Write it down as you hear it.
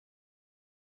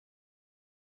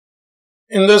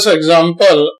In this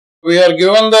example, we are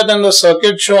given that in the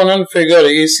circuit shown in figure,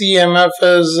 AC EMF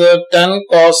is 10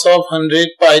 cos of 100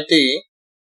 pi t,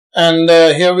 and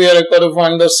here we are required to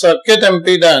find the circuit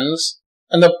impedance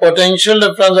and the potential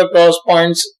difference across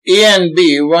points A and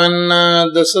B when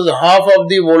this is half of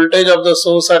the voltage of the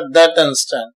source at that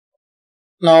instant.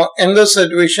 Now, in this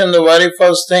situation, the very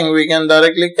first thing we can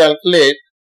directly calculate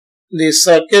the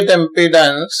circuit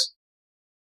impedance,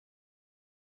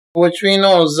 which we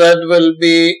know Z will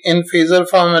be in phasor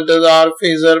form. It is R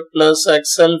phasor plus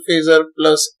XL phasor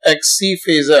plus XC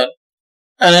phasor,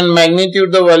 and in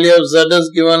magnitude the value of Z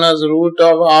is given as root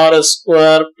of R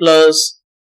square plus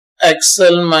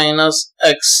XL minus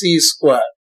XC square.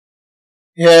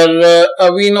 Here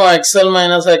we know XL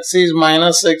minus XC is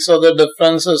minus 6, so the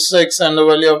difference is 6, and the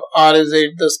value of R is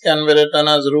 8. This can be written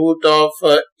as root of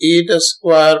 8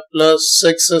 square plus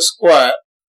 6 square,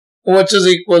 which is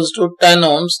equals to 10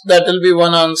 ohms. That will be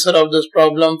one answer of this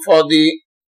problem for the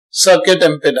circuit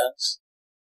impedance.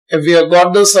 If we have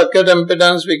got the circuit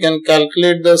impedance, we can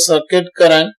calculate the circuit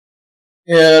current.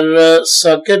 Here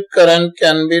circuit current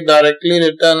can be directly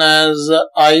written as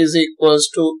I is equals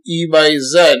to E by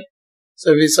Z.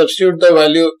 So if we substitute the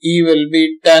value, E will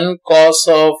be 10 cos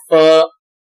of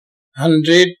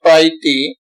 100 pi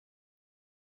t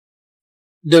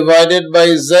divided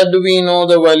by Z. We know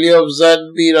the value of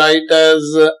Z we write as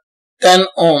 10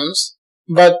 ohms,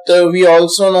 but we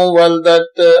also know well that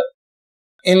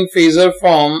in phasor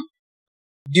form,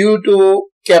 due to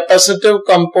capacitive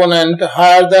component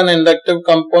higher than inductive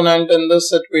component in this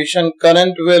situation,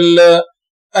 current will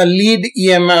lead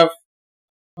EMF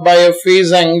by a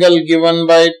phase angle given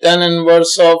by tan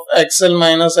inverse of XL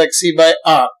minus XC by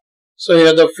R. So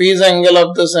here the phase angle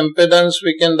of this impedance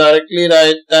we can directly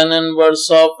write tan inverse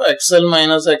of XL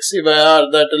minus XC by R,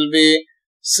 that will be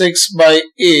 6 by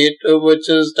 8, which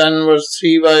is tan inverse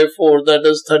 3 by 4, that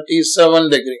is 37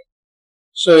 degree.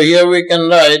 So here we can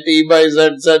write E by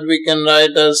Z, Z we can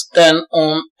write as 10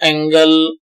 ohm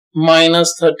angle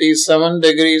minus 37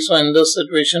 degrees. So in this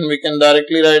situation we can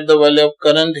directly write the value of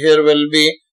current here will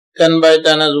be 10 by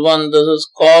 10 as 1. This is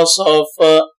cos of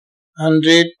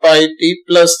 100 pi t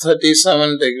plus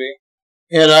 37 degree.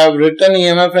 Here I have written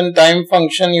EMF in time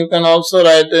function. You can also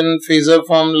write in phasor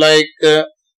form like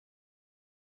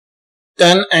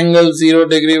 10 angle 0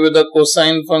 degree with a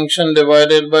cosine function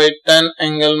divided by 10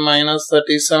 angle minus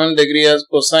 37 degree, as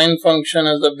cosine function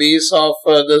is the base of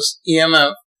this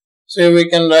EMF. So here we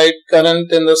can write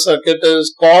current in the circuit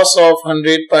is cos of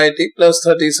 100 pi t plus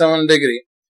 37 degree.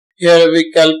 Here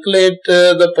we calculate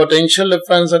the potential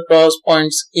difference across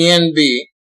points A and B.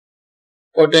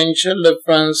 Potential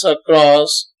difference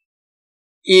across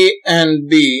A and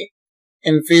B.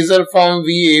 In phasor form,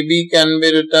 VAB can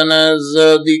be written as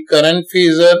the current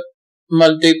phasor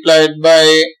multiplied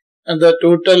by the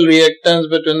total reactance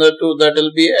between the two, that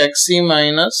will be XC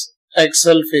minus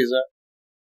XL phasor.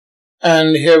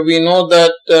 And here we know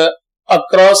that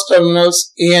across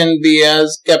terminals A and B,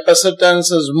 as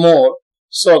capacitance is more,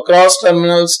 so across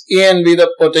terminals A and B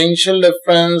the potential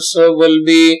difference will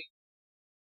be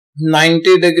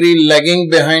 90 degree lagging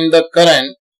behind the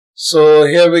current. So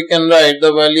here we can write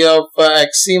the value of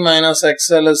XC minus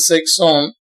XL is 6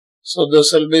 ohm. So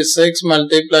this will be 6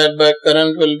 multiplied by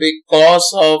current will be cos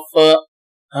of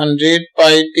 100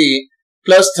 pi t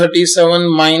plus 37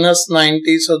 minus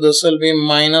 90. So this will be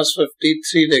minus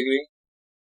 53 degree.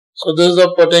 So this is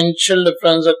the potential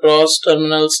difference across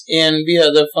terminals A and B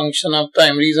as a function of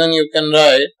time. Reason you can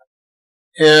write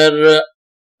here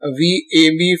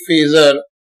VAB phasor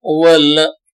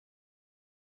will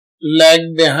lag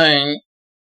behind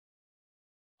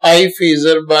I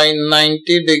phasor by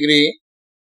 90 degree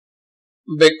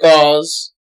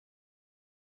because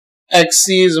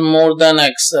XC is more than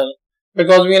XL.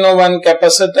 Because we know when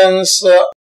capacitance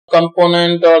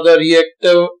component or the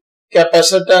reactive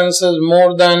capacitance is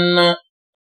more than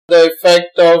the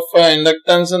effect of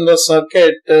inductance in the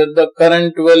circuit, the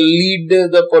current will lead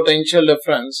the potential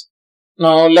difference.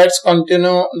 Now let's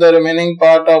continue the remaining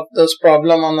part of this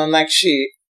problem on the next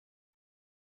sheet.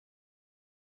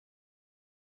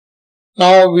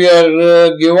 Now we are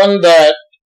given that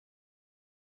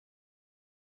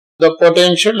the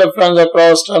potential difference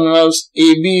across terminals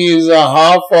AB is a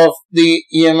half of the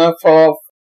EMF of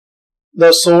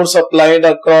the source applied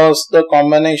across the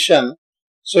combination.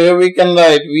 So here we can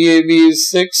write VAB is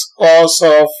 6 cos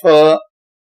of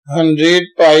 100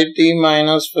 pi t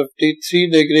minus 53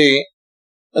 degree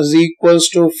is equals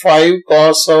to 5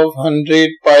 cos of 100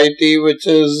 pi t, which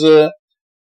is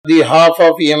the half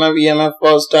of EMF. EMF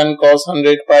was 10 cos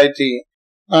 100 pi t.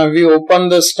 Now if we open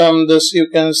this term, this you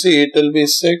can see it will be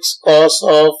 6 cos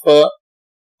of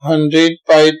 100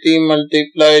 pi t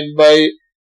multiplied by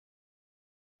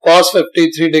cos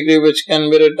 53 degree, which can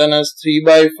be written as 3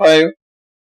 by 5,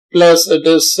 plus it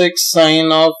is 6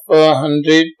 sine of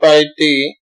 100 pi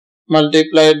t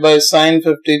multiplied by sine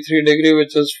 53 degree,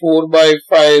 which is 4 by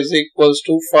 5, is equals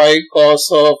to 5 cos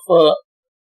of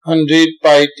 100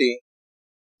 pi t.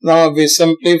 Now if we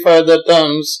simplify the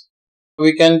terms,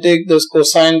 we can take this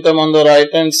cosine term on the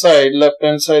right hand side. Left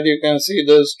hand side you can see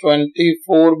this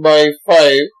 24 by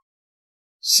 5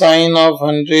 sine of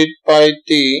 100 pi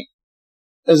t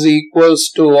is equals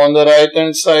to, on the right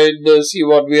hand side, see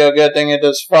what we are getting, it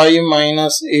is 5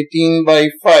 minus 18 by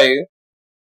 5.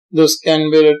 This can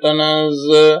be written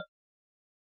as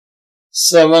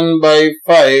 7 by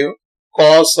 5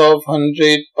 cos of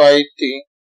 100 pi t.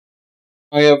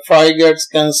 Here 5 gets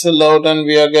cancelled out and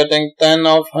we are getting 10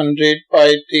 of 100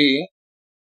 pi t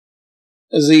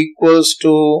is equals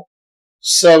to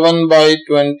 7 by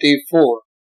 24.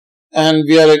 And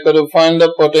we are able to find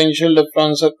the potential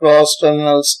difference across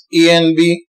terminals A and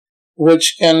B,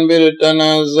 which can be written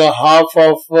as half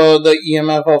of the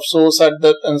EMF of source at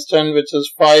that instant, which is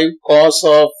 5 cos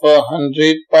of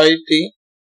 100 pi t.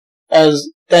 As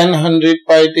 100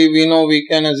 pi t we know we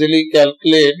can easily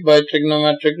calculate by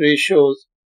trigonometric ratios.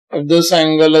 If this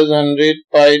angle is 100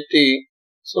 pi t,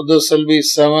 so this will be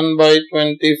 7 by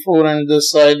 24 and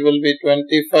this side will be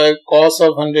 25 cos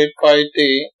of 100 pi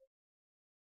t.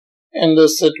 In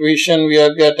this situation we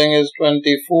are getting is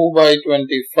 24 by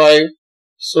 25.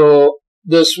 So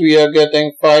this we are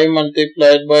getting 5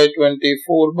 multiplied by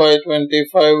 24 by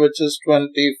 25, which is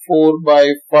 24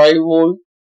 by 5 volt.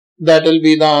 That will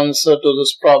be the answer to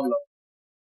this problem.